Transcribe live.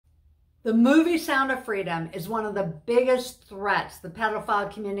The movie Sound of Freedom is one of the biggest threats the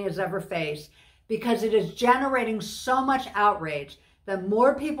pedophile community has ever faced because it is generating so much outrage that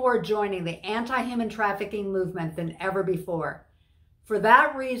more people are joining the anti-human trafficking movement than ever before. For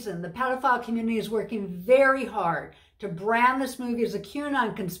that reason, the pedophile community is working very hard to brand this movie as a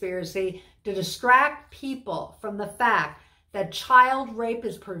QAnon conspiracy to distract people from the fact that child rape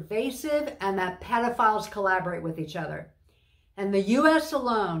is pervasive and that pedophiles collaborate with each other. In the US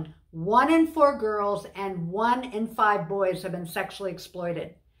alone, 1 in 4 girls and 1 in 5 boys have been sexually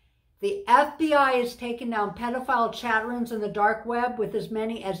exploited. The FBI has taken down pedophile chat rooms in the dark web with as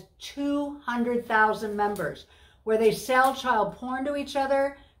many as 200,000 members, where they sell child porn to each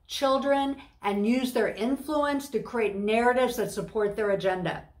other, children, and use their influence to create narratives that support their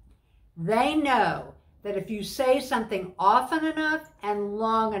agenda. They know that if you say something often enough and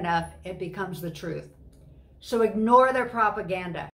long enough, it becomes the truth. So ignore their propaganda.